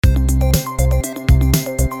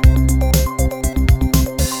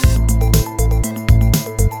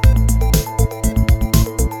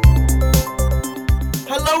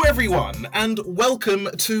and welcome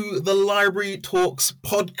to the Library Talks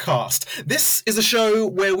podcast. This is a show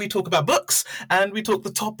where we talk about books and we talk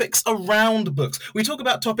the topics around books. We talk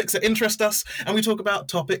about topics that interest us and we talk about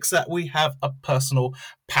topics that we have a personal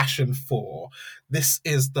passion for. This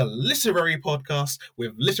is the literary podcast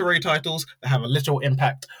with literary titles that have a literal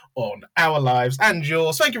impact on our lives and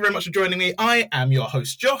yours. Thank you very much for joining me. I am your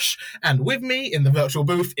host, Josh, and with me in the virtual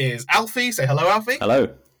booth is Alfie. Say hello, Alfie.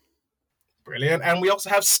 Hello. Brilliant. And we also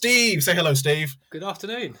have Steve. Say hello, Steve. Good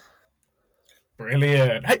afternoon.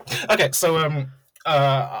 Brilliant. Hey, okay, so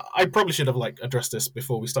I probably should have addressed this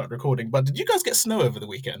before we started recording, but did you guys get snow over the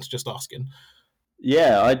weekend? Just asking.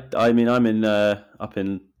 Yeah, I mean, I'm in up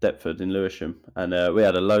in Deptford in Lewisham, and we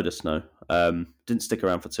had a load of snow. Didn't stick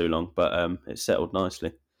around for too long, but it settled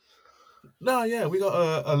nicely. No, yeah, we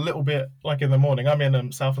got a little bit in the morning. I'm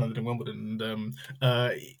in South London in Wimbledon, and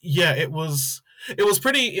yeah, it was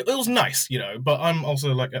nice, but I'm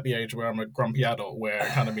also at the age where I'm a grumpy adult, where it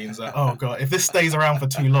kind of means that, oh god, if this stays around for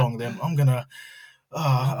too long, then I'm gonna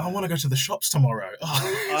I want to go to the shops tomorrow.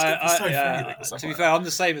 To be fair, I'm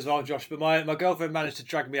the same as well, Josh, but my girlfriend managed to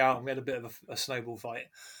drag me out and we had a bit of a snowball fight.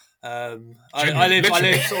 I live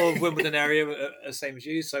sort of Wimbledon area, same as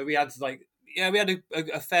you, so we had we had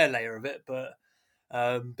a fair layer of it, but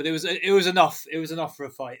it was enough. It was enough for a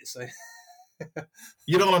fight. So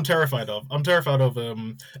you know what I'm terrified of? I'm terrified of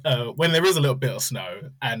when there is a little bit of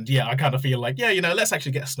snow, and I kind of feel let's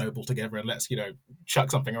actually get a snowball together and let's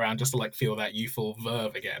chuck something around just to feel that youthful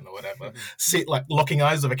verve again or whatever. See locking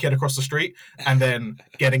eyes with a kid across the street and then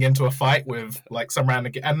getting into a fight with some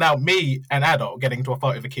random kid, and now me, an adult, getting into a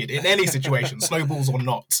fight with a kid in any situation, snowballs or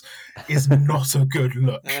not, is not a good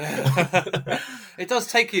look. It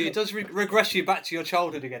does regress you back to your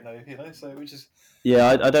childhood again, though. So which is.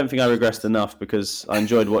 Yeah, I don't think I regressed enough because I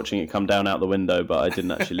enjoyed watching it come down out the window, but I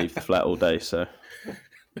didn't actually leave the flat all day. So,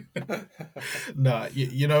 no,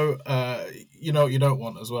 you don't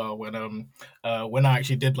want as well when I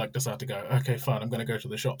actually did decide to go. Okay, fine, I'm going to go to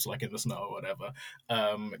the shops in the snow or whatever.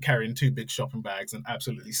 Carrying two big shopping bags and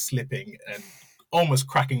absolutely slipping and almost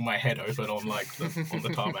cracking my head open on on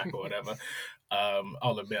the tarmac or whatever.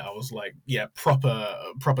 I'll admit I was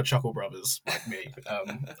proper Chuckle Brothers me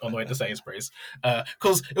on the way to Sainsbury's,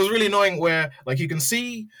 because it was really annoying where you can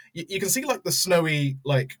see the snowy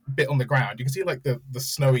bit on the ground, you can see the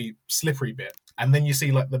snowy slippery bit, and then you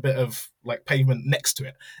see the bit of pavement next to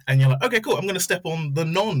it, and you're like, okay, cool, I'm going to step on the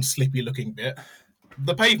non-slippy looking bit,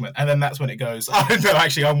 the pavement, and then that's when it goes, oh no,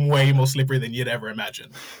 actually I'm way more slippery than you'd ever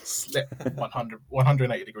imagine. Slip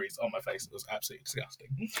 180 degrees on my face. It was absolutely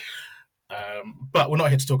disgusting. But we're not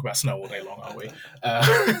here to talk about snow all day long, are we?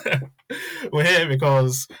 We're here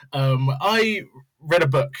because I read a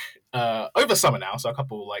book over summer now, so a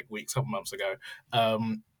couple months ago.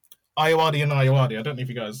 Ayoade and Ayoade. I don't know if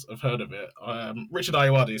you guys have heard of it. Richard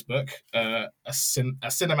Ayoade's book, a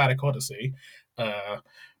Cinematic Odyssey.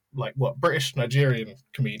 British Nigerian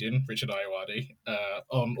comedian Richard Ayoade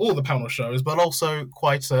on all the panel shows, but also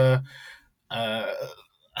quite a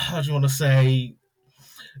how do you want to say?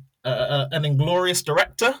 An inglorious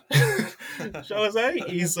director, shall I say?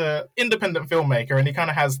 He's an independent filmmaker, and he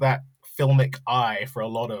kind of has that filmic eye for a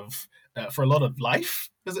lot of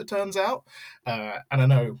life, as it turns out. And I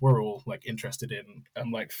know we're all interested in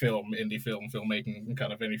film, indie film, filmmaking, and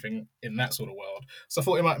kind of anything in that sort of world. So I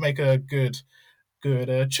thought it might make a good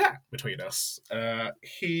chat between us.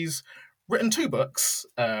 He's written two books,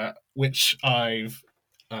 which I've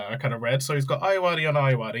kind of read. So he's got Ayoade and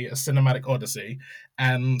Ayoade, a Cinematic Odyssey,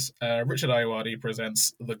 and Richard Ayoade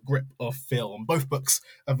presents The Grip of Film. Both books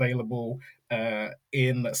available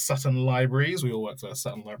in Sutton Libraries. We all work for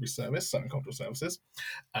Sutton Library Service, Sutton Cultural Services,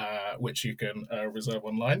 which you can reserve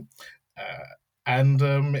online.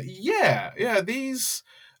 These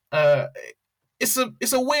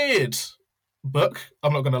it's a weird book.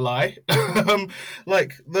 I'm not gonna lie.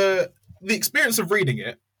 The experience of reading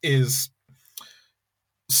it is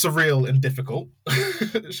surreal and difficult,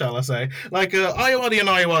 shall I say. Ayoade and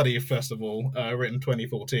Ayoade, first of all, written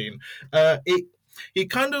 2014. He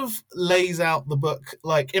kind of lays out the book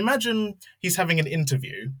imagine he's having an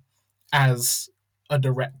interview as a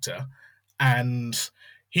director, and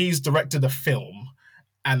he's directed a film,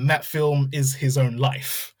 and that film is his own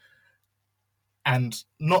life. And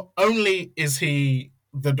not only is he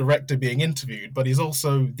the director being interviewed, but he's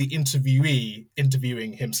also the interviewee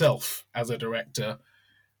interviewing himself as a director,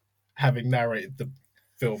 having narrated the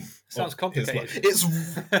film. Sounds complicated. It's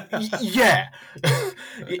yeah.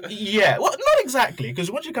 Well, not exactly, because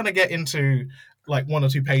once you kind of get into like 1 or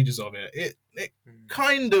 2 pages of it, it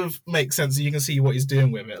kind of makes sense, and you can see what he's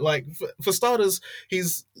doing with it. Like for starters,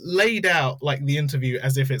 he's laid out like the interview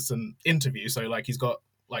as if it's an interview. So like he's got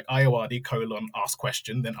like Ayoade : ask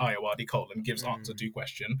question, then Ayoade : gives answer to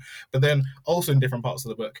question. But then also in different parts of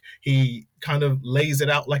the book, he kind of lays it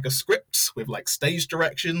out like a script with like stage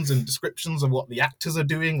directions and descriptions of what the actors are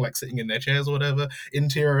doing, like sitting in their chairs or whatever.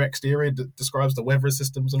 Interior, exterior, describes the weather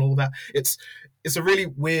systems and all that. It's a really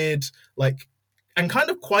weird, like, and kind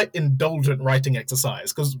of quite indulgent writing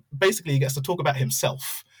exercise, because basically he gets to talk about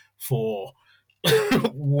himself for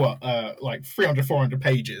like 300-400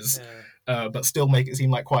 pages, but still make it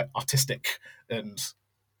seem like quite artistic and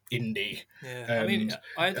indie. I mean,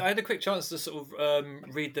 I had a quick chance to sort of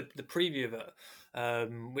read the preview of it,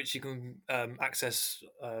 which you can access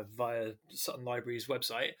via Sutton Library's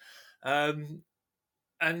website, and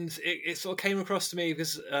it sort of came across to me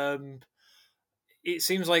because it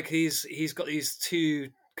seems like he's got these two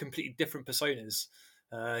completely different personas.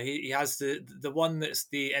 He has the one that's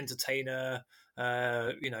the entertainer,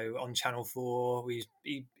 on Channel 4.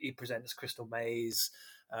 He presents Crystal Maze.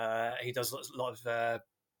 He does a lot of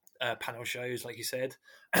panel shows, like you said.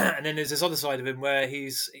 And then there's this other side of him where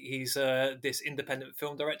he's this independent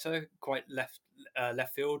film director, quite left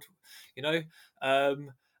field,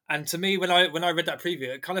 and to me, when I read that preview,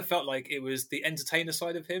 it kind of felt like it was the entertainer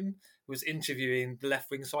side of him was interviewing the left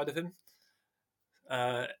wing side of him,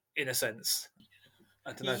 in a sense.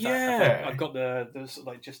 I don't know if I've got the sort of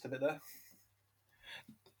like gist of it there.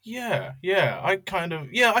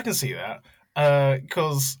 I can see that,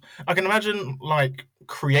 because I can imagine, like,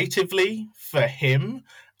 creatively for him,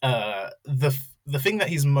 the thing that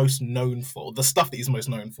he's most known for, the stuff that he's most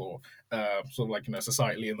known for, sort of like,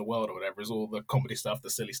 societally in the world or whatever, is all the comedy stuff, the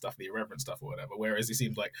silly stuff, the irreverent stuff or whatever. Whereas he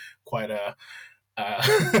seems like quite a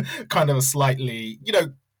kind of a slightly,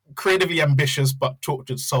 creatively ambitious but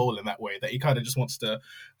tortured soul in that way, that he kind of just wants to.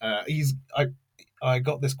 I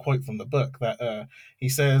got this quote from the book that he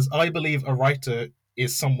says, "I believe a writer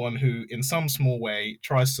is someone who, in some small way,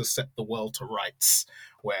 tries to set the world to rights."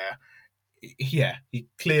 Where, he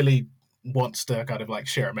clearly wants to kind of like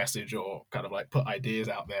share a message or kind of like put ideas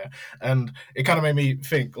out there, and it kind of made me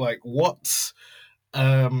think like, what.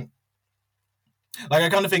 Like, I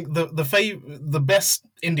kind of think the best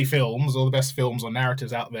indie films, or the best films or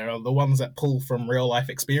narratives out there, are the ones that pull from real life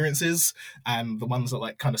experiences, and the ones that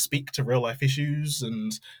like kind of speak to real life issues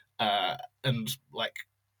and like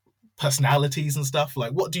personalities and stuff.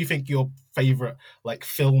 Like, what do you think your favorite like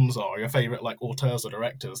films are? Your favorite like auteurs or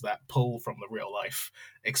directors that pull from the real life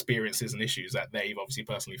experiences and issues that they've obviously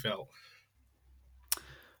personally felt?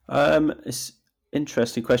 It's an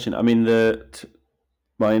interesting question. I mean,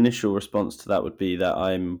 my initial response to that would be that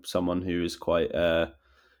I'm someone who is quite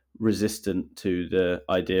resistant to the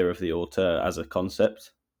idea of the auteur as a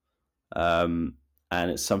concept. And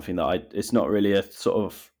it's something that it's not really a sort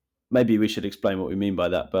of, maybe we should explain what we mean by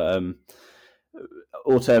that, but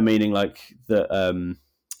auteur meaning like a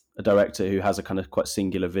director who has a kind of quite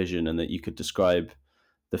singular vision, and that you could describe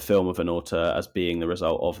the film of an auteur as being the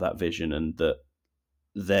result of that vision, and that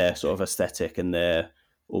their sort of aesthetic and their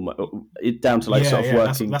almost down to like sort of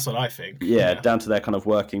working. That's what I think. Down to their kind of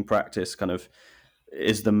working practice, kind of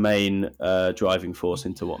is the main driving force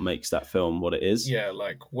into what makes that film what it is. Yeah,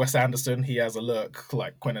 like Wes Anderson, he has a look.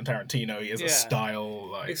 Like Quentin Tarantino, he has a style.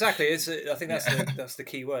 Like, exactly, I think that's the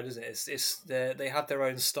key word, isn't it? It's they have their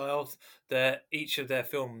own style. Each of their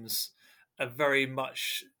films are very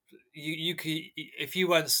much. You if you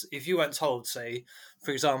weren't told, say,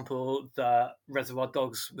 for example, that Reservoir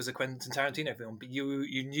Dogs was a Quentin Tarantino film, but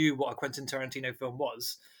you knew what a Quentin Tarantino film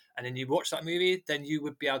was, and then you watched that movie, then you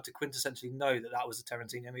would be able to quintessentially know that was a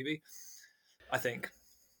Tarantino movie, I think.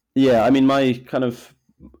 Yeah, I mean, my kind of,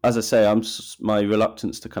 as I say, my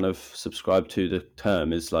reluctance to kind of subscribe to the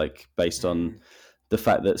term is like based on the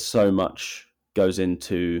fact that so much goes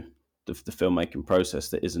into the filmmaking process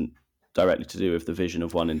that isn't directly to do with the vision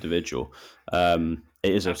of one individual. It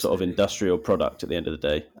is a sort of industrial product at the end of the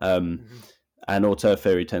day. And auteur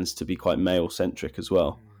theory tends to be quite male centric as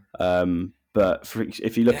well. But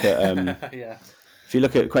if you look at if you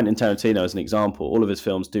look at Quentin Tarantino as an example, all of his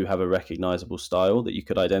films do have a recognizable style that you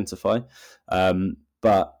could identify.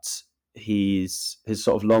 But his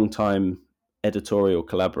sort of long-time editorial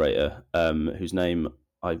collaborator, whose name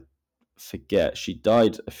I forget, she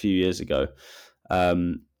died a few years ago.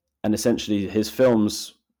 And essentially his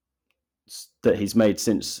films that he's made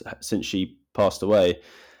since she passed away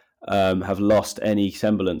have lost any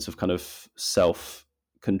semblance of kind of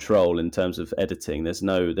self-control in terms of editing. There's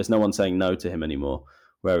no one saying no to him anymore.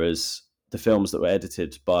 Whereas the films that were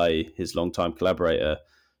edited by his longtime collaborator,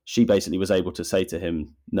 she basically was able to say to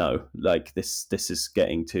him, no, like this is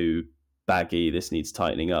getting too baggy, this needs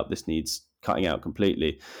tightening up, this needs cutting out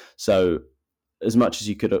completely. So as much as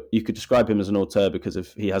you could describe him as an auteur because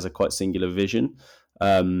he has a quite singular vision,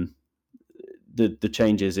 the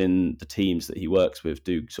changes in the teams that he works with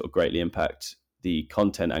do sort of greatly impact the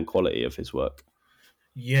content and quality of his work.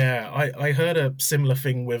 Yeah, I heard a similar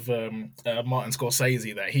thing with Martin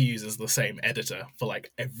Scorsese, that he uses the same editor for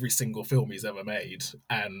like every single film he's ever made,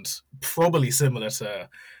 and probably similar to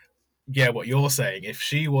what you're saying. If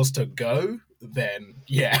she was to go, then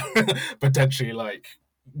potentially like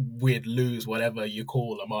we'd lose whatever you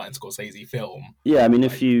call a Martin Scorsese film. Yeah, I mean,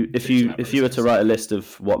 like, if you were to write a list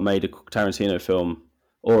of what made a Tarantino film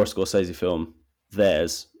or a Scorsese film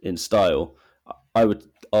theirs in style, I would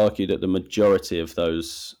argue that the majority of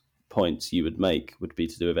those points you would make would be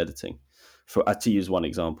to do with editing, to use one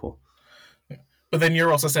example. But then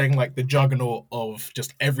you're also saying like the juggernaut of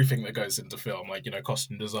just everything that goes into film, like, you know,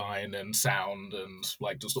 costume design and sound and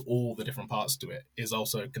like just all the different parts to it is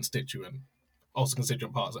also constituent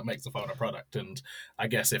parts that makes the final product. And I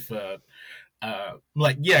guess if kind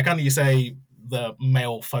of you say the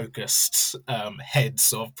male focused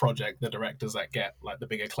heads of project, the directors that get like the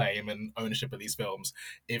big acclaim and ownership of these films,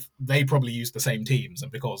 if they probably use the same teams,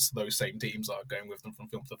 and because those same teams are going with them from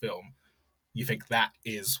film to film, you think that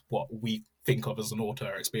is what we think of as an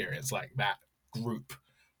auteur experience, like that group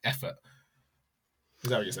effort. Is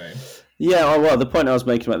that what you're saying? Yeah, well, the point I was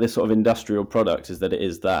making about this sort of industrial product is that it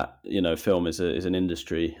is that, you know, film is an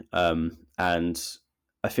industry, and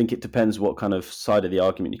I think it depends what kind of side of the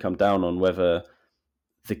argument you come down on, whether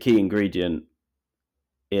the key ingredient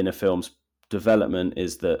in a film's development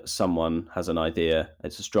is that someone has an idea,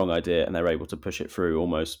 it's a strong idea, and they're able to push it through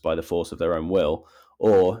almost by the force of their own will,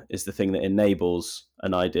 or is the thing that enables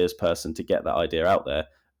an ideas person to get that idea out there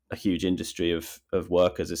a huge industry of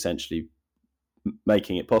workers essentially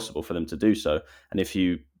making it possible for them to do so. And if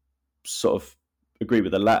you sort of agree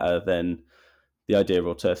with the latter, then the idea of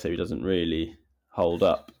auteur theory doesn't really hold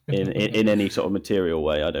up in any sort of material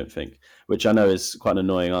way, I don't think, which I know is quite an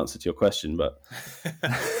annoying answer to your question, but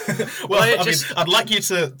I'd like you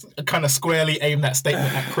to kind of squarely aim that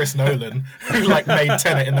statement at Chris Nolan, who like made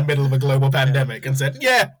Tenet in the middle of a global pandemic and said,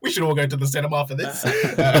 yeah, we should all go to the cinema for this.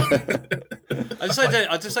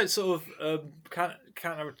 I just like sort of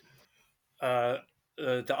counter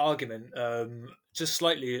the argument just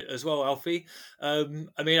slightly as well, Alfie. I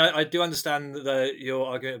mean, I do understand your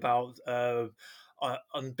argument about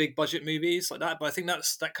on big budget movies like that, but I think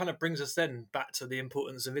that kind of brings us then back to the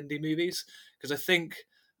importance of indie movies, because I think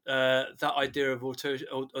that idea of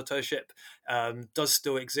authorship does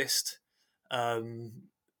still exist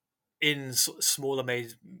in smaller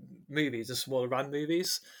made movies and smaller run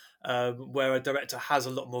movies, where a director has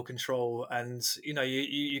a lot more control. And you know,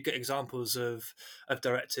 you get examples of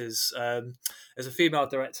directors. There's a female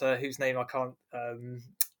director whose name I can't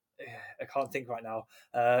think right now,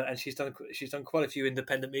 and she's done quite a few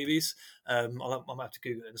independent movies. I'll have to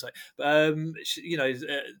Google it and say, but you know,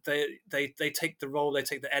 they take the role, they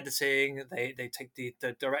take the editing, they take the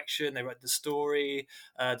direction, they write the story,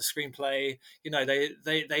 the screenplay. You know, they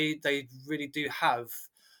really do have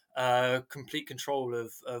complete control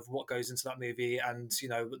of what goes into that movie and, you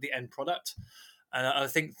know, the end product. And I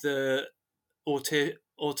think the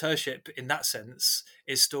authorship in that sense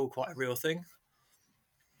is still quite a real thing.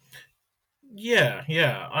 Yeah.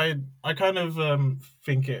 I kind of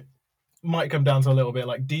think it might come down to a little bit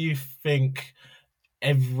like, do you think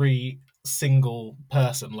every single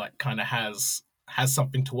person like kind of has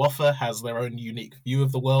something to offer, has their own unique view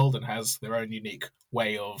of the world, and has their own unique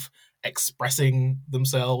way of expressing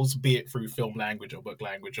themselves, be it through film language or book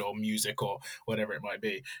language or music or whatever it might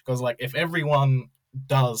be? Because like if everyone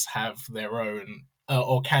does have their own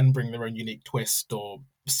or can bring their own unique twist or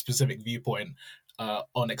specific viewpoint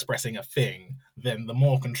on expressing a thing, then the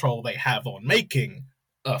more control they have on making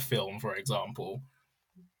a film, for example,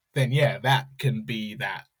 then yeah, that can be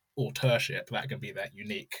that authorship, that can be that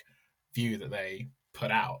unique view that they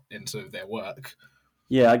put out into their work.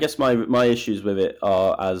 Yeah, I guess my issues with it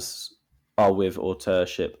are with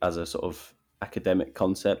authorship as a sort of academic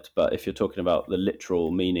concept. But if you're talking about the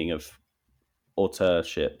literal meaning of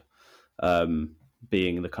authorship,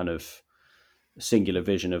 being the kind of singular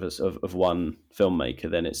vision of one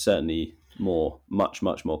filmmaker, then it's certainly much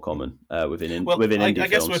more common within indie I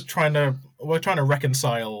guess films. we're trying to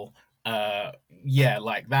reconcile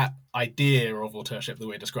like that idea of authorship that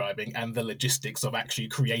we're describing and the logistics of actually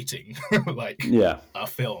creating a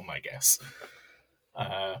film, I guess.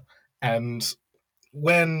 And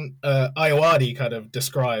when Ayoade kind of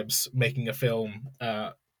describes making a film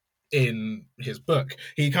in his book.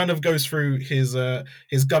 He kind of goes through his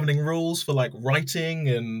governing rules for like writing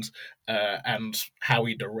and how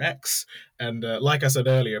he directs. And like I said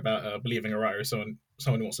earlier about believing a writer, someone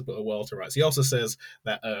who wants to put a world to rights. He also says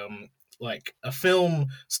that like a film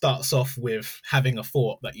starts off with having a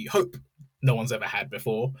thought that you hope no one's ever had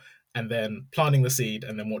before, and then planting the seed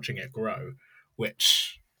and then watching it grow,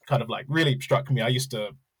 which kind of like really struck me. I used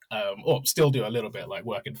to or still do a little bit, like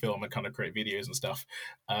work in film and kind of create videos and stuff.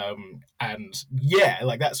 And yeah,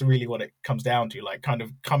 like that's really what it comes down to, like kind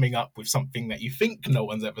of coming up with something that you think no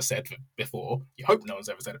one's ever said before. You hope no one's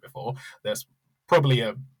ever said it before. There's probably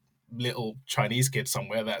a little Chinese kid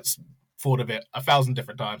somewhere that's thought of it 1,000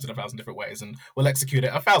 different times in 1,000 different ways and will execute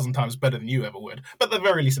it 1,000 times better than you ever would. But at the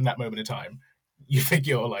very least, in that moment in time, you think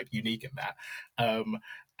you're like unique in that.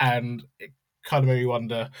 And it kind of made me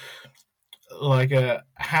wonder, like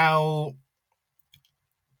how,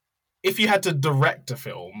 if you had to direct a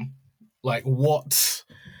film, like what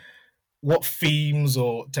themes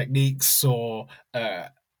or techniques or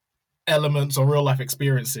elements or real life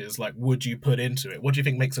experiences like would you put into it? What do you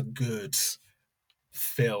think makes a good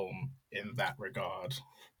film in that regard?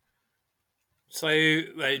 So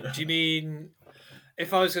do you mean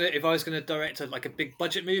if I was gonna direct a big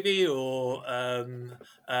budget movie, or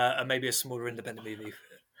maybe a smaller independent movie?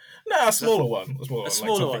 No, a smaller one. A smaller like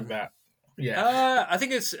something one. That, yeah. I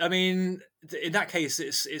think it's. I mean, in that case,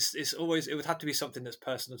 it's always, it would have to be something that's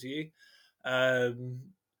personal to you.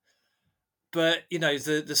 But you know,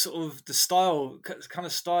 the sort of the style, kind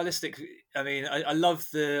of stylistic. I mean, I love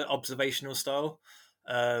the observational style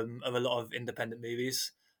of a lot of independent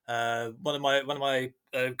movies. One of my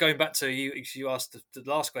going back to you asked the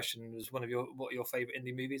last question was what your favorite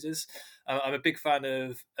indie movies is. I'm a big fan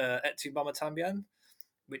of Et tu Mama Tambien,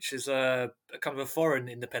 which is a kind of a foreign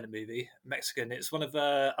independent movie, Mexican. It's one of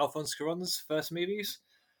Alfonso Cuarón's first movies.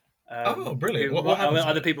 Oh, brilliant! What happens?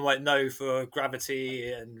 Other people might know for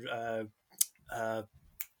Gravity and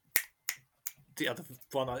the other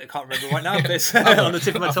one I can't remember right now, but it's on the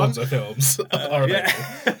tip of my tongue. Alfonso films. Yeah,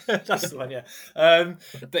 that's the one. Yeah,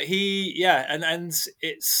 but he, yeah, and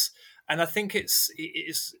it's, and I think it's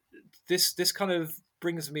this kind of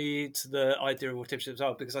brings me to the idea of authorship as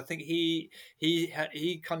well, because I think he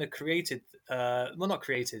kind of created, well, not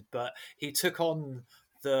created, but he took on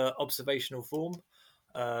the observational form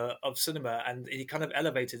of cinema, and he kind of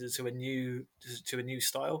elevated it to a new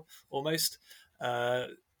style almost.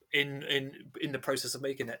 In the process of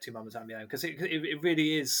making that to Mama Tambien, because it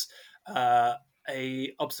really is a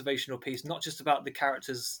observational piece, not just about the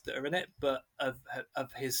characters that are in it, but of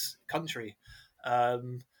his country.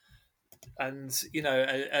 And you know,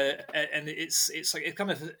 and it's like, it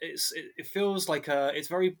feels like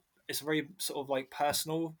it's a very sort of like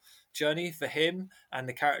personal journey for him and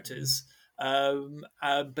the characters,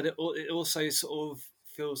 but it also sort of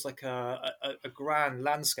feels like a grand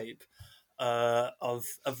landscape of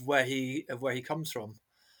where he comes from.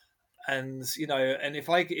 And you know, and if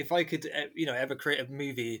I could you know, ever create a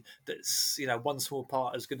movie that's, you know, one small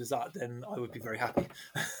part as good as that, then I would be very happy.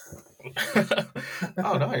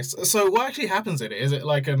 Oh, nice. So what actually happens in it? Is it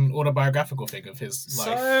like an autobiographical thing of his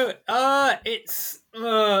life? So it's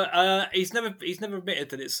he's never admitted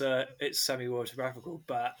that it's semi-autobiographical,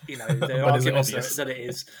 but you know, there are arguments that it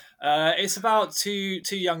is. It's about two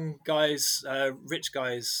young guys, rich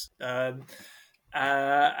guys, and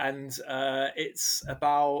it's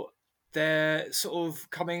about their sort of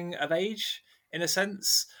coming of age, in a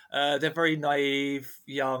sense. They're very naive,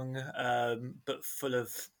 young, but full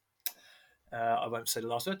of. I won't say the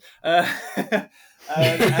last word.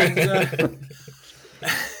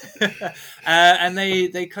 And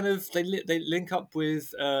they kind of they link up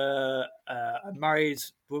with a married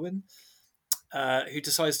woman who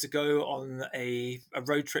decides to go on a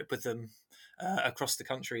road trip with them across the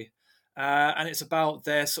country. And it's about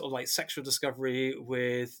their sort of like sexual discovery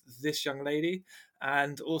with this young lady,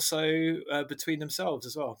 and also between themselves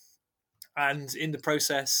as well. And in the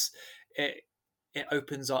process, it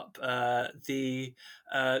opens up the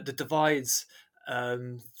divides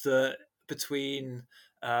between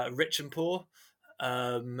rich and poor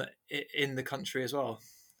in the country as well.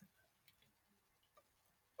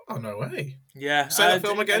 Oh, no way! Yeah, say that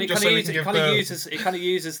film again. Just so we can give it kind of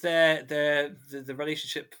uses the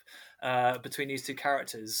relationship between these two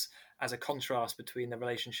characters as a contrast between the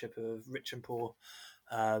relationship of rich and poor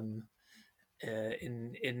in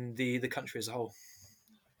the country as a whole.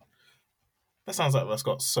 That sounds like that's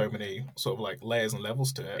got so many sort of like layers and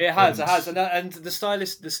levels to it. It has, and the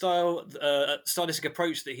stylistic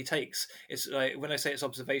approach that he takes is like, when I say it's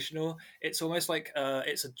observational, it's almost like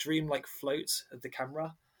it's a dreamlike float of the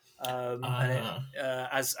camera,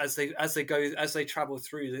 as they travel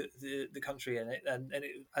through the country, and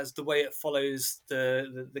as the way it follows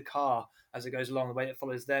the car as it goes along, the way it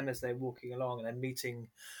follows them as they're walking along and then meeting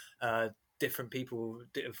different people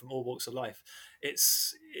from all walks of life.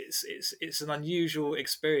 It's an unusual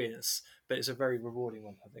experience, but it's a very rewarding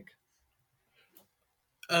one, I think.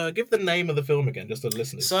 Give the name of the film again, just to the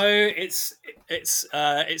listeners. So it's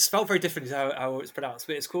spelled very differently to how it's pronounced,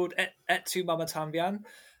 but it's called Et tu Mama Tambien.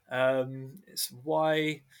 It's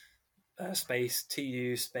Y space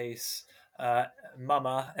TU space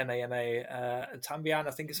Mama MAMA Tambien.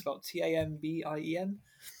 I think it's spelled TAMBIEN.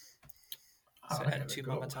 So Et tu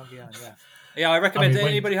Mama Tambien. Yeah. I recommend it.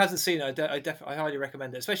 Anybody who hasn't seen it, I highly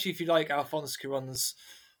recommend it, especially if you like Alphonse Cuarón's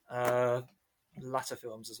latter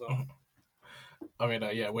films as well. I mean,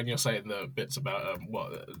 when you're saying the bits about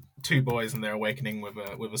two boys and their awakening with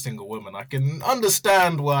a single woman, I can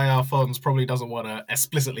understand why Alphonse probably doesn't want to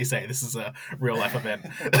explicitly say this is a real life event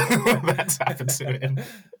that's happened to him.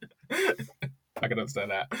 I can understand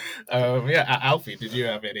that. Alfie, did you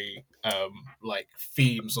have any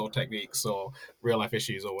themes or techniques or real life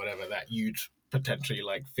issues or whatever that you'd potentially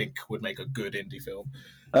think would make a good indie film?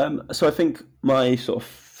 So I think my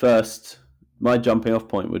my jumping off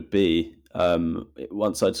point would be,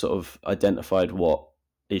 once I'd sort of identified what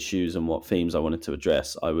issues and what themes I wanted to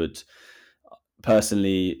address, I would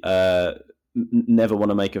personally never want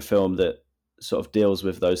to make a film that sort of deals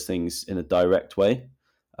with those things in a direct way.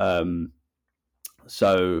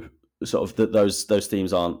 So sort of those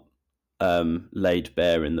themes aren't laid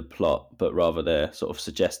bare in the plot, but rather they're sort of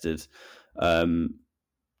suggested in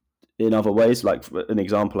other ways. Like an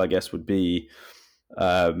example, I guess, would be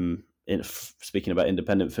speaking about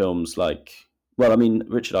independent films, Richard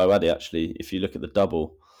Ayoade, actually, if you look at The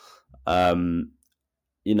Double,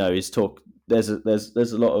 his talk, there's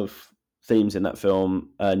a lot of themes in that film,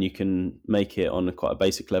 and you can make it on quite a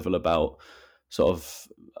basic level about sort of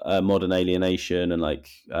modern alienation and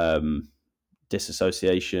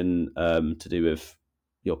disassociation to do with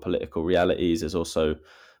your political realities. There's also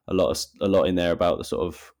a lot in there about the sort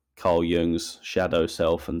of Carl Jung's shadow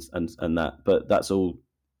self and that, but that's all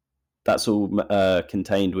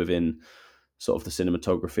contained within sort of the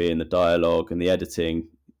cinematography and the dialogue, and the editing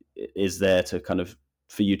is there to kind of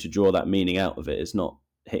for you to draw that meaning out of it. It's not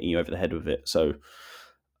hitting you over the head with it. So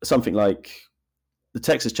something like the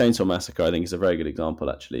Texas Chainsaw Massacre, I think, is a very good example,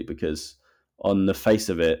 actually, because on the face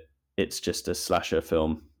of it, it's just a slasher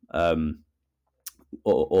film, or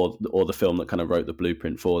the film that kind of wrote the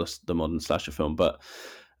blueprint for the modern slasher film. But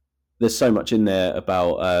there's so much in there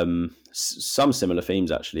about some similar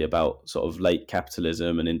themes, actually, about sort of late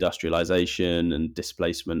capitalism and industrialization and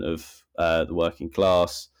displacement of the working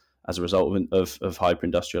class as a result of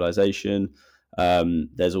hyper-industrialization.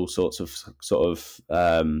 There's all sorts of sort of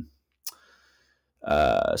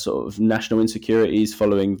national insecurities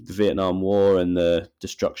following the Vietnam War and the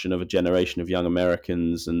destruction of a generation of young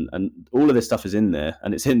Americans, and all of this stuff is in there,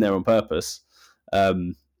 and it's in there on purpose.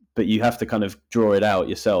 But you have to kind of draw it out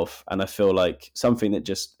yourself. And I feel like something that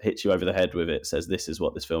just hits you over the head with it, says this is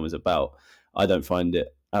what this film is about, I don't find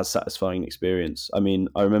it as satisfying an experience. I mean,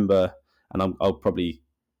 I remember, and I'll probably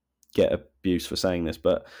get abuse for saying this,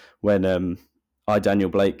 but when I, Daniel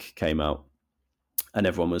Blake came out, and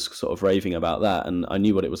everyone was sort of raving about that, and I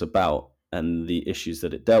knew what it was about and the issues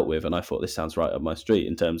that it dealt with, and I thought, this sounds right up my street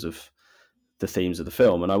in terms of the themes of the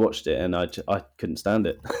film. And I watched it, and I couldn't stand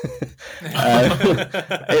it.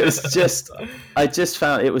 It was just, I just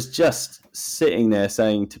found it was just sitting there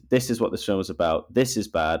saying, this is what this film is about. This is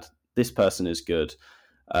bad. This person is good.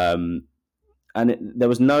 And there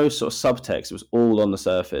was no sort of subtext. It was all on the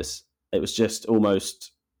surface. It was just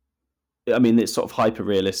almost, I mean, it's sort of hyper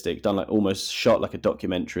realistic, done almost shot like a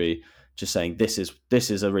documentary, just saying this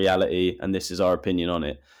is a reality and this is our opinion on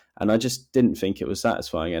it. And I just didn't think it was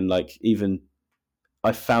satisfying. And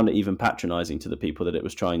I found it even patronizing to the people that it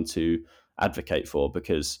was trying to advocate for,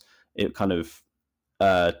 because it kind of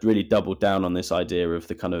really doubled down on this idea of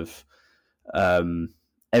the kind of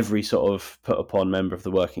every sort of put upon member of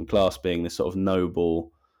the working class being this sort of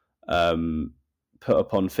noble put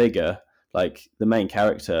upon figure. Like the main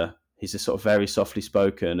character, he's just sort of very softly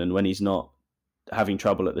spoken, and when he's not having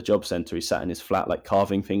trouble at the job center, he's sat in his flat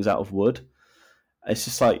carving things out of wood. It's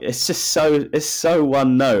so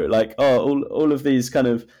one note, all of these kind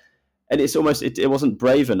of, and it's almost, it wasn't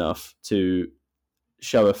brave enough to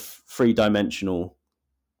show a three-dimensional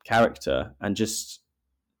character and just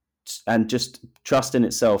trust in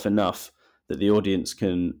itself enough that the audience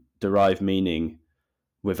can derive meaning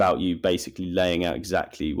without you basically laying out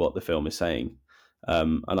exactly what the film is saying.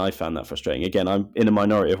 And I found that frustrating. Again, I'm in a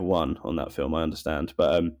minority of one on that film, I understand,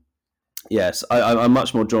 but Yes, I'm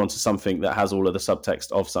much more drawn to something that has all of the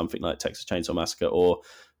subtext of something like Texas Chainsaw Massacre or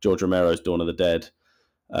George Romero's Dawn of the Dead.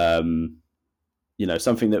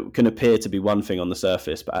 Something that can appear to be one thing on the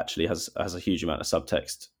surface, but actually has a huge amount of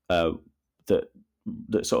subtext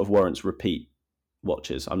that sort of warrants repeat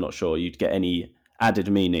watches. I'm not sure you'd get any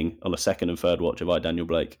added meaning on a second and third watch of I, Daniel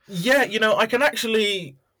Blake. Yeah, I can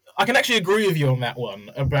actually agree with you on that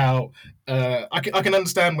one about I can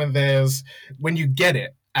understand when you get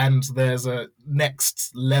it and there's a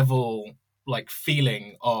next level like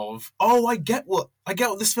feeling of, oh, I get what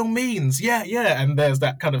this film means. Yeah, and there's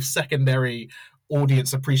that kind of secondary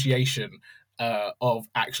audience appreciation of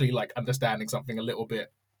actually like understanding something a little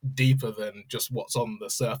bit deeper than just what's on the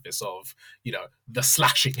surface of the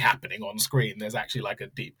slashing happening on screen. There's actually like a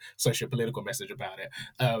deep socio-political message about it.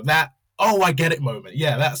 That oh, I get it moment.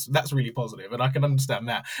 Yeah, that's really positive, and I can understand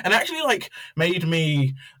that. And actually, like, made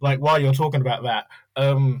me like while you're talking about that,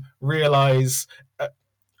 realize.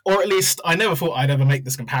 Or at least I never thought I'd ever make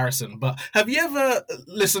this comparison, but have you ever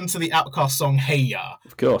listened to the Outkast song Hey Ya?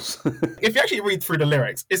 Of course. If you actually read through the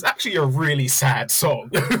lyrics, it's actually a really sad song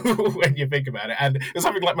when you think about it. And it's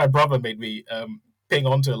something like my brother made me ping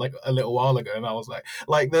onto like a little while ago, and I was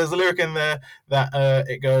like there's a lyric in there that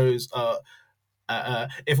it goes,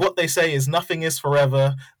 if what they say is nothing is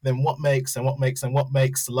forever, then what makes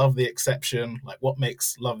love the exception? Like, what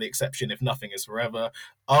makes love the exception if nothing is forever?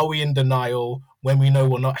 Are we in denial when we know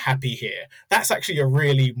we're not happy here? That's actually a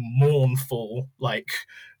really mournful, like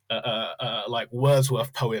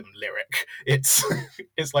Wordsworth poem lyric. It's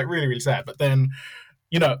it's like really, really sad. But then,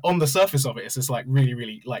 on the surface of it, it's this like really,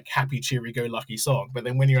 really like happy, cheery, go lucky song. But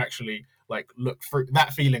then when you actually like look through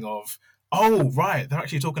that feeling of, oh, right, they're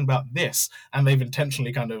actually talking about this, and they've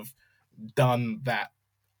intentionally kind of done that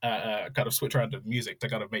kind of switch around to music to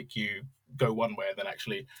kind of make you go one way and then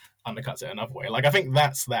actually undercuts it another way. Like, I think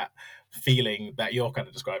that's that feeling that you're kind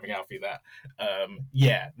of describing, Alfie, that,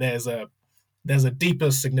 there's a deeper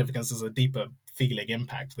significance, there's a deeper feeling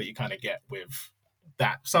impact that you kind of get with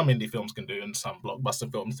that some indie films can do and some blockbuster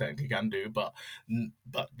films technically can do, but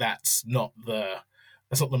that's not the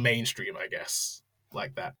mainstream, I guess,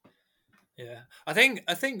 like that. Yeah, I think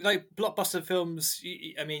like blockbuster films.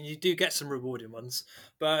 I mean, you do get some rewarding ones,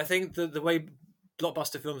 but I think the way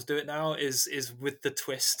blockbuster films do it now is with the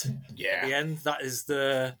twist at the end. That is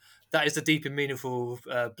the deep and meaningful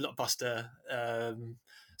blockbuster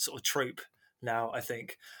sort of trope now, I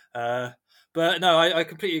think. But no, I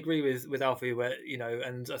completely agree with Alfie. Where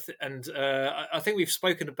I think we've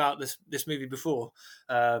spoken about this movie before.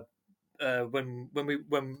 When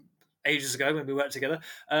ages ago when we worked together.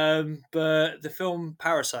 But the film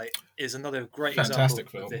Parasite is another great Fantastic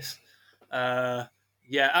example film. of this.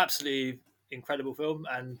 Absolutely incredible film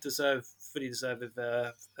and fully deserving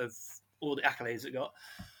of all the accolades it got.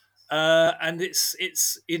 And it's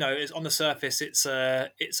on the surface it's a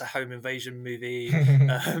home invasion movie.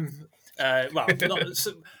 When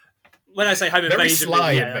I say home invasion,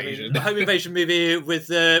 sly invasion. I mean, home invasion movie with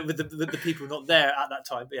the people not there at that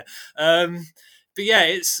time. But yeah.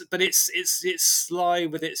 It's sly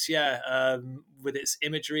with its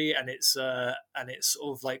imagery and its sort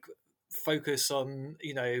of like focus on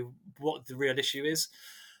what the real issue is,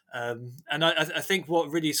 and I think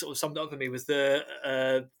what really sort of summed it up for me was the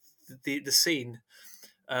scene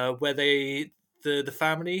where the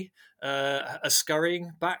family are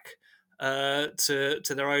scurrying back to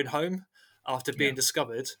their own home after being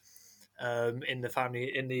discovered in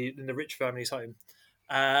the rich family's home.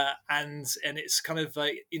 And it's kind of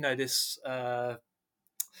like this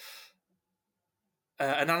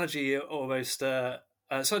analogy almost.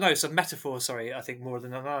 It's a metaphor. Sorry, I think more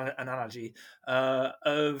than an analogy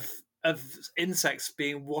of insects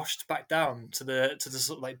being washed back down to the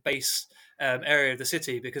sort of like base area of the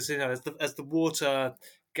city, because as the water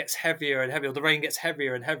gets heavier and heavier, the rain gets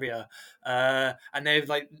heavier and heavier, and they're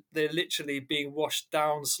literally being washed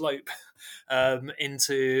down slope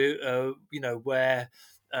into where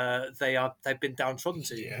they've been downtrodden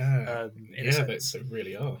to. In a sense. They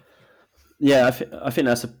really are. Yeah, I think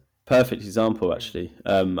that's a perfect example actually,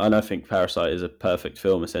 and I think Parasite is a perfect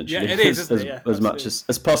film essentially. Yeah, it is, isn't it? Yeah, as much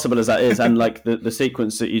as possible as that is, and like the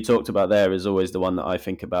sequence that you talked about there is always the one that I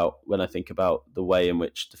think about when I think about the way in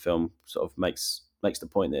which the film sort of makes the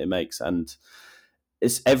point that it makes. And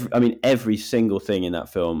it's every single thing in that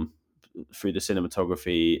film, through the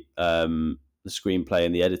cinematography, the screenplay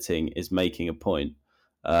and the editing, is making a point.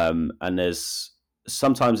 And there's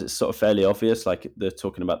sometimes it's sort of fairly obvious, like they're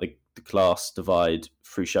talking about the class divide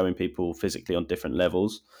through showing people physically on different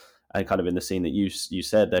levels, and kind of in the scene that you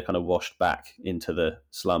said, they're kind of washed back into the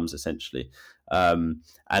slums essentially. And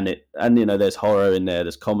there's horror in there,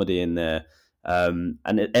 there's comedy in there,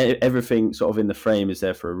 everything sort of in the frame is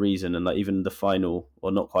there for a reason. And like even the final,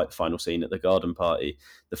 or not quite the final scene at the garden party,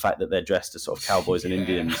 the fact that they're dressed as sort of cowboys and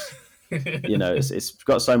Indians, it's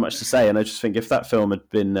got so much to say. And I just think if that film had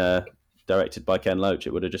been directed by Ken Loach,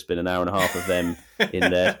 it would have just been an hour and a half of them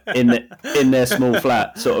in their small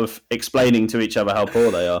flat, sort of explaining to each other how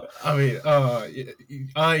poor they are. I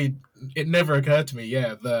mean, it never occurred to me,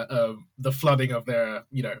 the flooding of their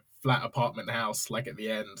flat apartment house, like at the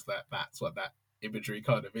end, that's what that imagery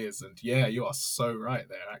kind of is. And yeah, you are so right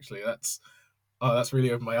there. Actually, that's really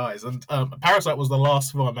opened my eyes. And Parasite was the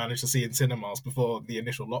last film I managed to see in cinemas before the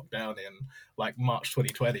initial lockdown in like March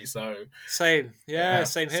 2020. So same here.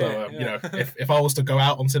 So if I was to go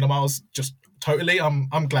out on cinemas, just totally, I'm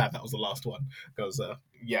glad that was the last one, because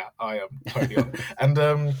I am totally on.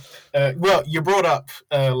 And well, you brought up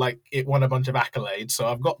like it won a bunch of accolades. So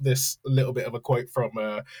I've got this little bit of a quote from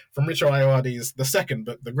Richard Ayoade's The Second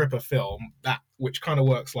Book, The Gripper film, which kind of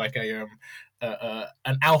works like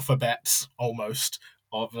an alphabet almost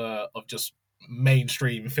of just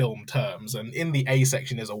mainstream film terms. And in the A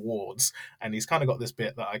section is awards, and he's kind of got this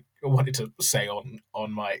bit that I wanted to say on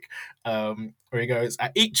mic, where he goes,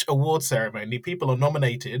 at each award ceremony people are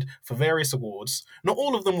nominated for various awards. Not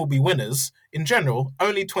all of them will be winners. In general,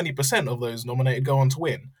 only 20% of those nominated go on to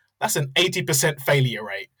win. That's an 80% failure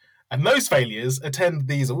rate. And those failures attend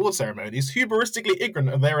these award ceremonies hubristically ignorant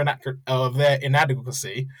of their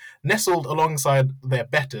inadequacy, nestled alongside their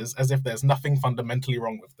betters as if there's nothing fundamentally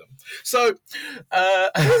wrong with them. So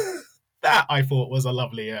that I thought was a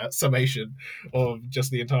lovely summation of just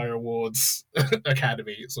the entire awards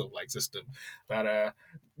academy sort of like system. But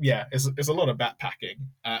it's a lot of backpacking,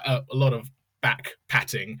 a lot of back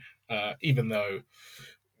patting, even though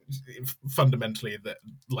fundamentally that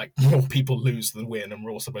like more people lose than win, and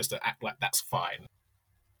we're all supposed to act like that's fine.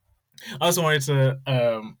 I also wanted to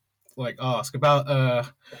ask about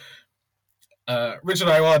Richard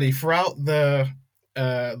Ayoade. Throughout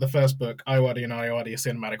the first book, Ayoade and Ayoade: A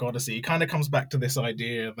Cinematic Odyssey, he kind of comes back to this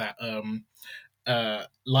idea that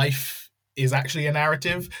life is actually a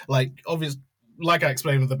narrative. Like I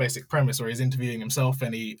explained with the basic premise, where he's interviewing himself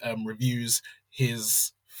and he reviews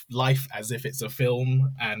his life as if it's a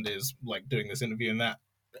film, and is like doing this interview in that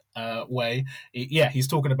way. He's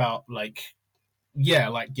talking about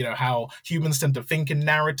how humans tend to think in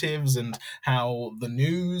narratives, and how the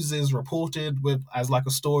news is reported as like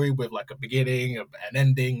a story with like a beginning, an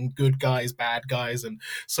ending, good guys, bad guys, and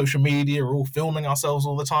social media are all filming ourselves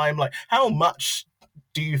all the time. Like, how much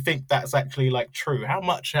do you think that's actually like true? How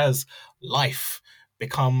much has life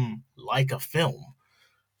become like a film?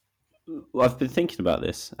 Well, I've been thinking about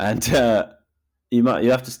this, and you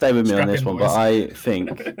have to stay with me on this one, but I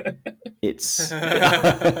think it's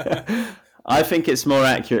I think it's more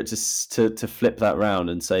accurate to flip that round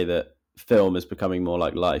and say that film is becoming more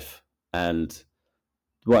like life. And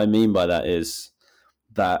what I mean by that is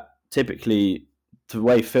that typically the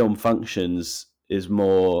way film functions is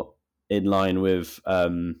more in line with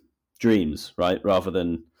dreams, right? Rather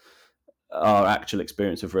than our actual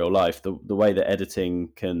experience of real life. The way that editing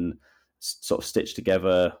can sort of stitch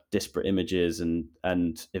together disparate images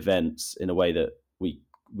and events in a way that we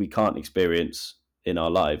can't experience in our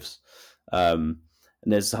lives. And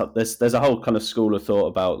there's a whole kind of school of thought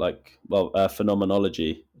about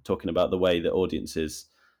phenomenology, talking about the way that audiences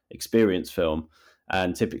experience film,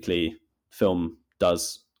 and typically film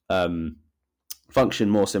does function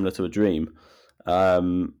more similar to a dream.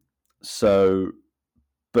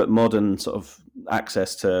 But modern sort of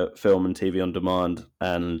access to film and TV on demand,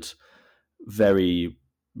 and very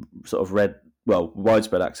sort of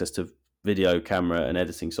widespread access to video camera and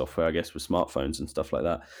editing software, I guess, with smartphones and stuff like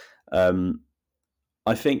that,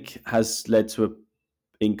 I think has led to an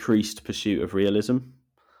increased pursuit of realism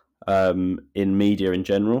in media in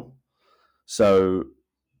general. So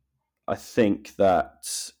I think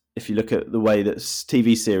that if you look at the way that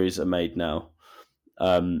TV series are made now,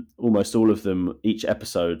 almost all of them,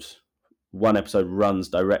 one episode runs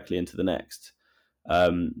directly into the next.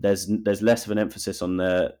 There's less of an emphasis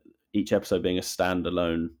on each episode being a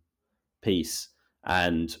standalone piece,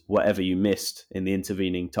 and whatever you missed in the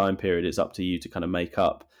intervening time period is up to you to kind of make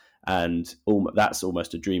up. And that's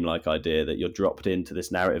almost a dreamlike idea, that you're dropped into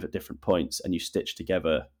this narrative at different points and you stitch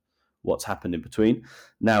together what's happened in between.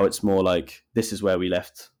 Now it's more like, this is where we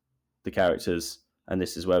left the characters and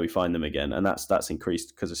this is where we find them again. And that's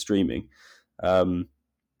increased because of streaming. And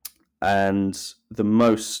the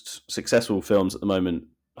most successful films at the moment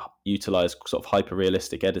utilize sort of hyper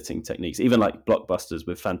realistic editing techniques, even like blockbusters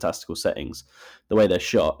with fantastical settings. The way they're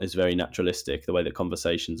shot is very naturalistic. The way that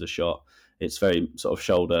conversations are shot, it's very sort of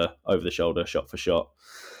shoulder over the shoulder, shot for shot.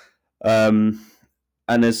 And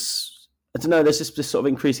there's, I don't know, there's this sort of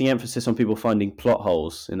increasing emphasis on people finding plot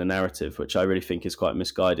holes in the narrative, which I really think is quite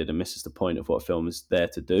misguided and misses the point of what a film is there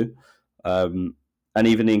to do. And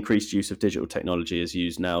even the increased use of digital technology is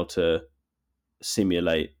used now to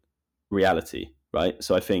simulate reality, right?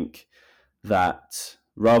 So I think that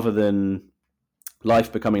rather than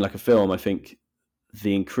life becoming like a film, I think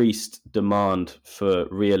the increased demand for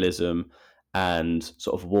realism and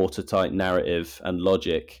sort of watertight narrative and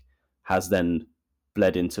logic has then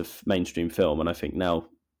bled into mainstream film. And I think now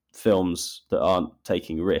films that aren't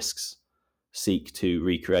taking risks seek to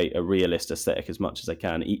recreate a realist aesthetic as much as they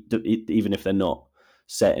can, even if they're not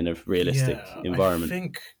set in a realistic environment.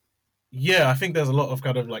 I think there's a lot of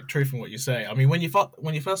kind of like truth in what you say. I mean, when you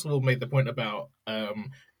first of all made the point about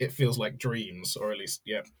it feels like dreams, or at least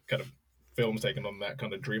kind of films taking on that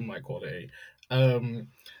kind of dreamlike quality.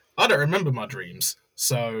 I don't remember my dreams,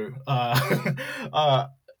 so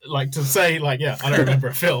like to say like I don't remember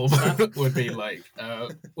a film would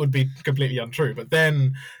be completely untrue. But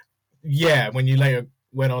then when you later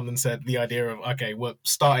went on and said the idea of, okay, we're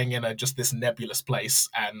starting in just this nebulous place,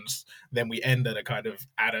 and then we end at a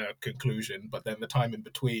conclusion, but then the time in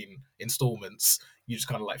between installments, you just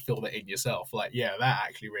kind of like fill that in yourself. Like, that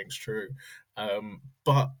actually rings true.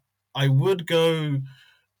 But I would go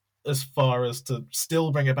as far as to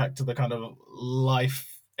still bring it back to the kind of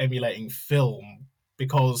life emulating film,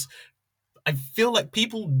 because I feel like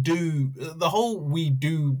people do we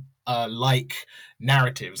do like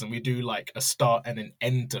narratives, and we do like a start and an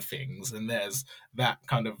end to things, and there's that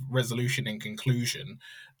kind of resolution and conclusion.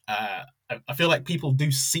 I feel like people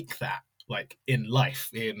do seek that, like in life,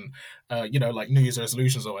 in like New Year's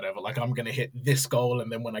resolutions or whatever. Like, I'm gonna hit this goal, and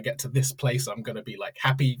then when I get to this place, I'm gonna be like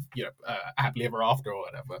happy, happily ever after or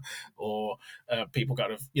whatever. Or people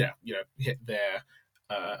kind of hit their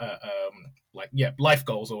life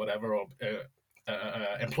goals or whatever, or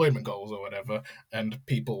employment goals or whatever, and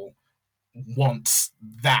people want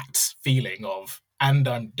that feeling of, and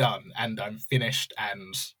I'm done, and I'm finished,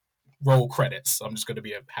 and roll credits, I'm just going to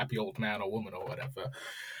be a happy old man or woman or whatever.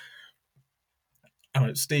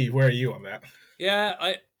 Steve, where are you on that?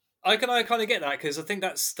 I kind of get that, because I think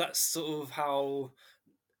that's sort of how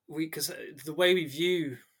because the way we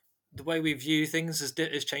view things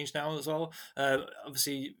has changed now as well.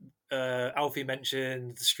 Obviously, Alfie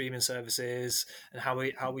mentioned the streaming services and how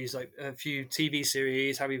we use like a few TV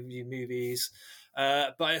series, how we view movies.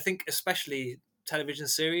 But I think especially television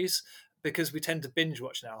series, because we tend to binge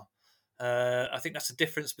watch now. I think that's the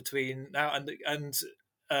difference between now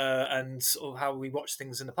and sort of how we watch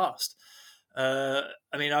things in the past. I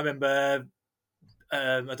mean, I remember.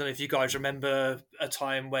 I don't know if you guys remember a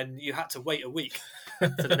time when you had to wait a week for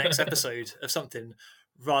the next episode of something,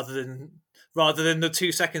 rather than the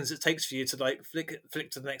 2 seconds it takes for you to like flick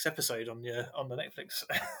to the next episode on the Netflix.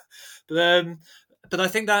 But I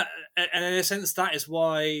think that, and in a sense, that is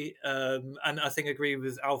why, and I think I agree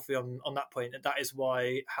with Alfie on that point. That is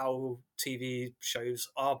why how TV shows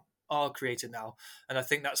are created now, and I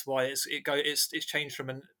think that's why it's changed from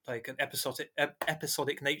an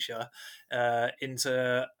episodic nature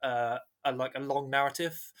into a long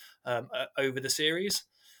narrative over the series,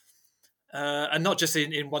 and not just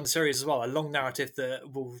in one series as well. A long narrative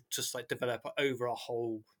that will just like develop over a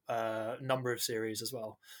whole number of series as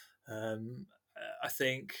well. I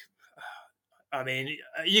think. I mean,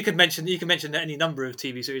 you can mention any number of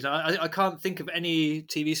TV series. I can't think of any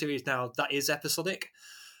TV series now that is episodic.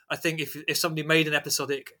 I think if somebody made an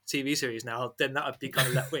episodic TV series now, then that would be kind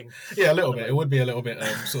of left wing. A little bit. It would be a little bit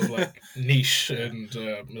sort of like niche and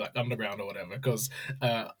like underground or whatever. Because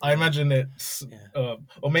I imagine it's,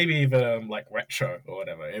 or maybe even like retro or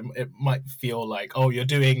whatever. It might feel like, oh, you're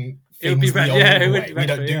doing things the old way. We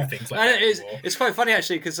don't do things like that anymore. It's quite funny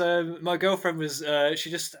actually, because my girlfriend was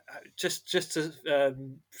she was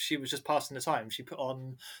just passing the time. She put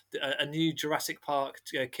on a new Jurassic Park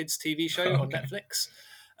kids TV show on Netflix.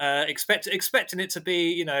 Expecting it to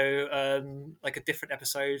be, like a different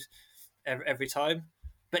episode every time,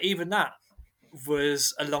 but even that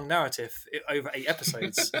was a long narrative over 8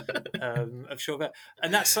 episodes of short.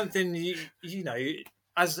 And that's something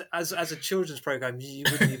as a children's program you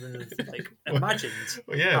wouldn't even have imagined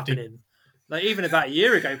happening. Like even about a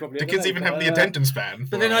year ago, probably. Do kids even have the attention span?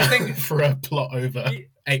 But then I think for a plot over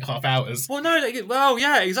 8.5 hours. Well, no,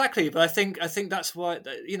 exactly. But I think that's why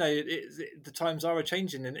the times are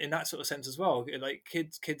changing in that sort of sense as well. Like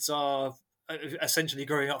kids are essentially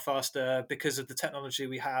growing up faster because of the technology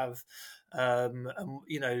we have, and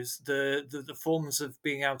the forms of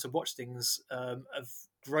being able to watch things have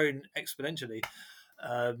grown exponentially.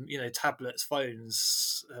 Tablets,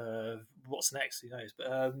 phones, what's next? Who knows?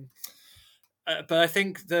 But I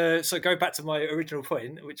think so going back to my original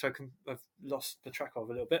point, which I've lost the track of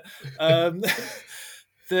a little bit,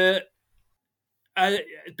 the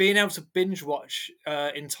being able to binge watch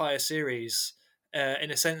entire series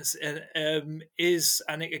in a sense is,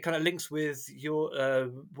 and it kind of links with your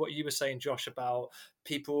what you were saying, Josh, about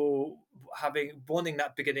people wanting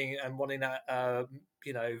that beginning and wanting that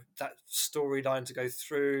that storyline to go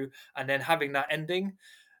through, and then having that ending.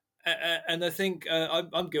 And I think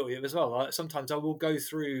I'm guilty of it as well. Sometimes I will go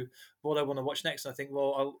through what I want to watch next, and I think,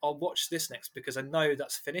 well, I'll watch this next because I know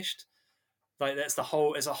that's finished. Like that's the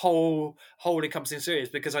whole. It's a whole encompassing series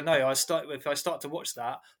because I know if I start to watch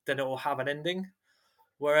that, then it will have an ending.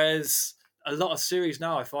 Whereas a lot of series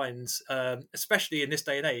now, I find, especially in this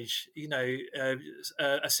day and age,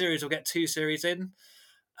 a series will get 2 series in,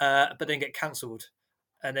 but then get cancelled,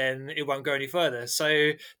 and then it won't go any further.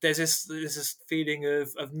 So there's this feeling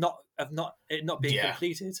of it not being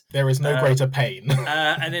completed. There is no greater pain,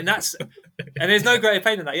 and then there's no greater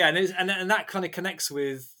pain than that. Yeah, and that kind of connects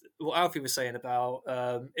with what Alfie was saying about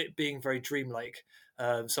it being very dreamlike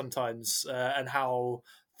sometimes, and how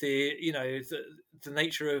the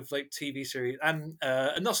nature of like TV series and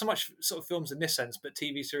not so much sort of films in this sense, but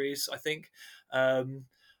TV series, I think, are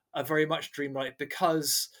very much dreamlike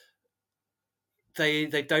because they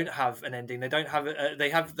don't have an ending. They don't have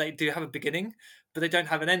they do have a beginning, but they don't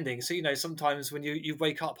have an ending. So sometimes when you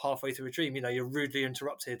wake up halfway through a dream, you're rudely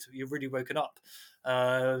interrupted. You're really woken up,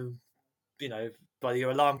 by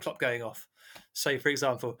your alarm clock going off, say for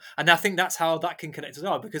example. And I think that's how that can connect as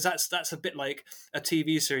well, because that's a bit like a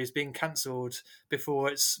TV series being cancelled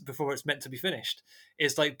before it's meant to be finished.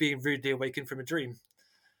 It's like being rudely awakened from a dream.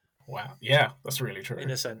 Wow, yeah, that's really true.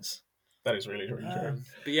 In a sense. That is really, really true.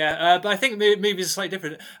 But I think movies are slightly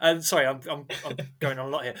different. Sorry, I'm going on a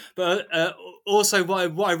lot here. But also,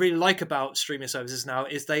 what I really like about streaming services now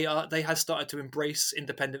is they have started to embrace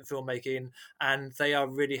independent filmmaking, and they are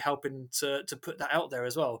really helping to put that out there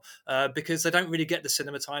as well. Because they don't really get the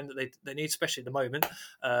cinema time that they need, especially at the moment.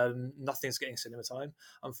 Nothing's getting cinema time,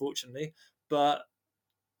 unfortunately. But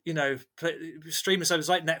streaming services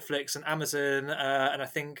like Netflix and Amazon, and I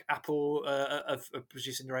think Apple are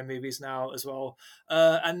producing their own movies now as well.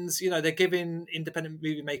 And they're giving independent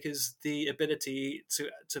movie makers the ability to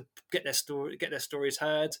get their stories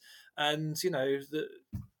heard, and to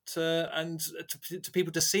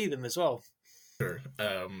people to see them as well. Sure.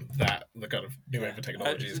 That the kind of new wave of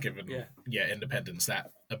technology has given independents that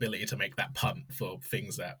ability to make that punt for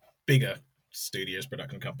things that bigger studios,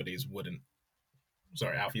 production companies wouldn't.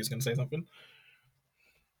 Sorry, Alfie was going to say something.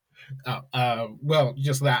 Well,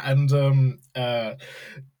 just that, and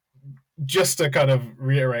just to kind of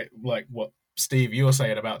reiterate, like what Steve you were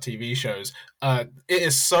saying about TV shows, it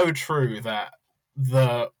is so true that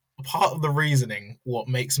the part of the reasoning what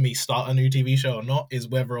makes me start a new TV show or not is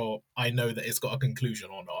whether I know that it's got a conclusion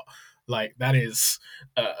or not. Like that is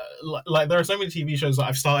like there are so many TV shows that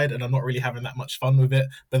I've started and I'm not really having that much fun with it,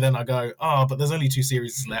 but then I go, but there's only 2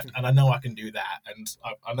 series left and I know I can do that, and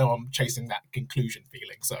I know I'm chasing that conclusion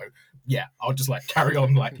feeling, so yeah, I'll just like carry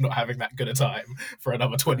on like not having that good a time for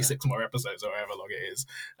another 26 more episodes or however long it is.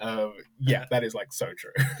 That is like so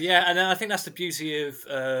true. Yeah, and I think that's the beauty of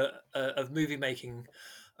movie making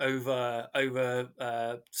over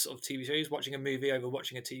sort of TV series. Watching a movie over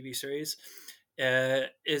watching a TV series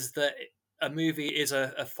is that a movie is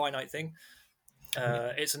a finite thing.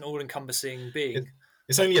 It's an all-encompassing being.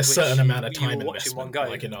 It's only a certain amount of time investment, one go.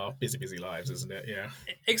 Like in our busy lives, isn't it? Yeah.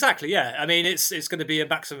 Exactly. Yeah. I mean, it's going to be a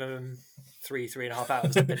maximum 3.5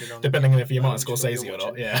 hours, depending on if you're Martin Scorsese or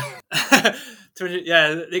not. Yeah.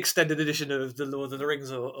 The extended edition of the Lord of the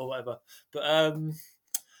Rings or whatever. But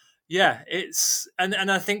it's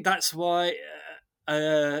and I think that's why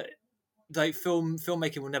like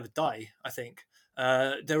filmmaking will never die. I think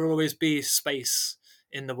there will always be space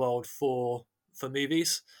in the world for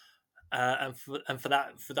movies, and for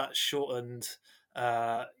that shortened.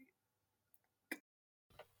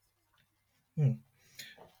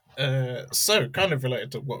 So kind of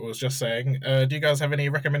related to what I was just saying, do you guys have any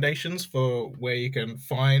recommendations for where you can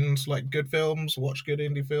find like good films, watch good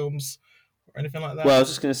indie films, or anything like that? Well, I was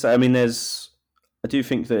just going to say, I mean, I do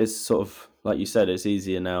think that it's sort of, like you said, it's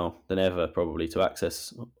easier now than ever probably to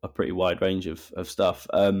access a pretty wide range of stuff.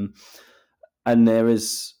 And there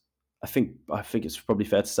is, I think it's probably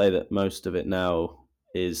fair to say that most of it now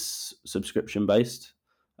is subscription based.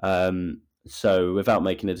 And So without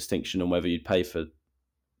making a distinction on whether you'd pay for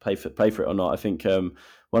it or not, I think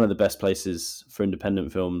one of the best places for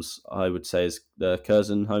independent films, I would say, is the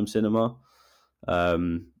Curzon Home Cinema.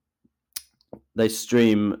 They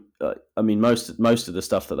stream. I mean, most of the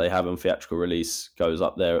stuff that they have on theatrical release goes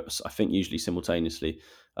up there. I think usually simultaneously,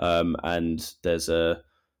 and there's a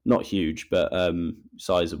not huge but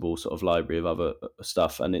sizable sort of library of other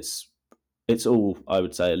stuff, and it's all, I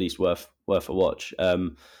would say, at least worth a watch.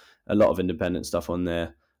 A lot of independent stuff on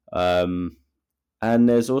there. And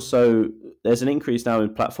there's an increase now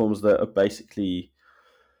in platforms that are basically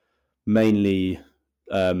mainly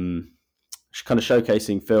kind of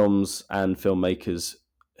showcasing films and filmmakers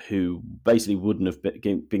who basically wouldn't have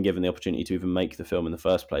been given the opportunity to even make the film in the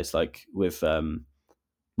first place. Like with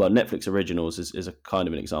Netflix Originals is a kind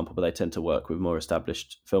of an example, but they tend to work with more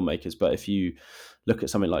established filmmakers. But if you look at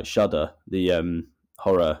something like Shudder, the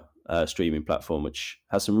horror streaming platform, which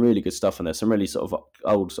has some really good stuff on there, some really sort of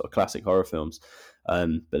old sort of classic horror films.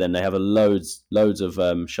 But then they have loads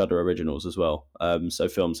of Shudder originals as well. So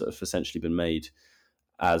films that have essentially been made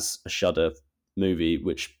as a Shudder movie,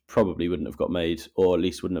 which probably wouldn't have got made, or at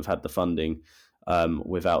least wouldn't have had the funding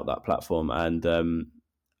without that platform. And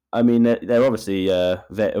I mean, they're obviously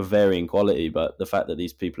of varying quality, but the fact that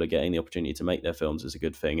these people are getting the opportunity to make their films is a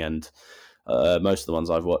good thing. And most of the ones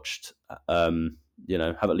I've watched,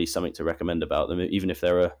 have at least something to recommend about them, even if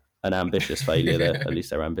they're an ambitious failure. At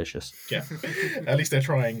least they're ambitious. Yeah, at least they're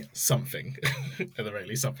trying something. At the very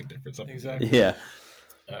least, something different. Exactly. Yeah.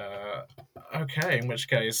 Okay, in which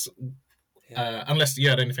case, unless you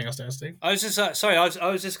had anything else to add, Steve? I was just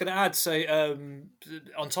I was just going to add. So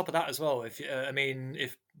on top of that as well,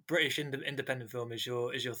 if British independent film is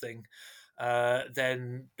your thing,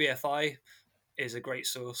 then BFI is a great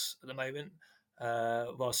source at the moment.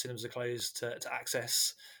 While cinemas are closed to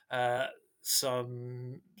access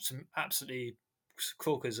some absolutely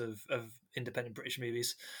corkers of independent British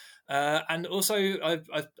movies. And also, I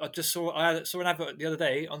saw an advert the other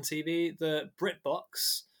day on TV. The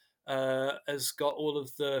BritBox has got all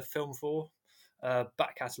of the Film 4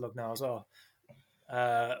 back catalogue now as well,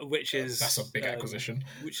 which is that's a big acquisition.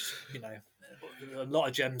 Which a lot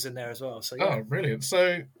of gems in there as well. So yeah. Oh, brilliant!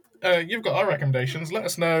 So you've got our recommendations. Let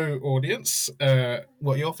us know, audience,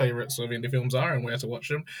 what your favourite sort of indie films are and where to watch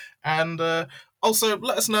them. And also,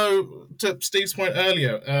 let us know, to Steve's point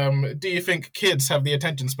earlier, do you think kids have the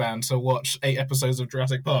attention span to watch 8 episodes of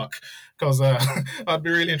Jurassic Park? Because I'd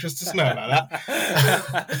be really interested to know about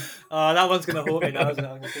that. That one's going to haunt me now,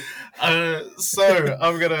 isn't it? So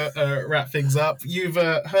I'm going to wrap things up. You've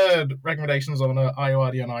heard recommendations on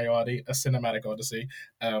Ayoade and Ayoade, A Cinematic Odyssey,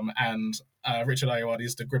 and Richard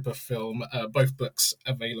Ayoade's The Grip of Film, both books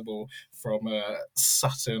available from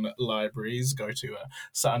Sutton Libraries. Go to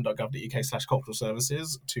sutton.gov.uk/cultural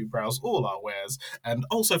services to browse all our wares, and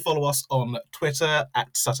also follow us on Twitter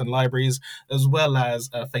at Sutton Libraries, as well as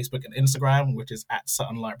Facebook and Instagram, which is at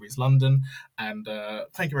Sutton Libraries London. And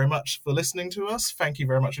thank you very much for listening to us. Thank you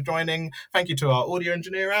very much for joining. Thank you to our audio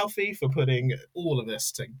engineer Alfie for putting all of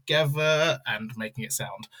this together and making it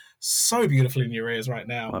sound so beautiful in your ears right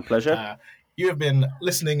now. My pleasure. You have been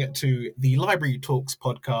listening to the Library Talks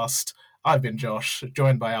podcast. I've been Josh,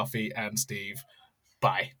 joined by Alfie and Steve.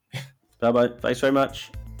 Bye. Bye-bye. Thanks very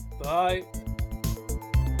much. Bye.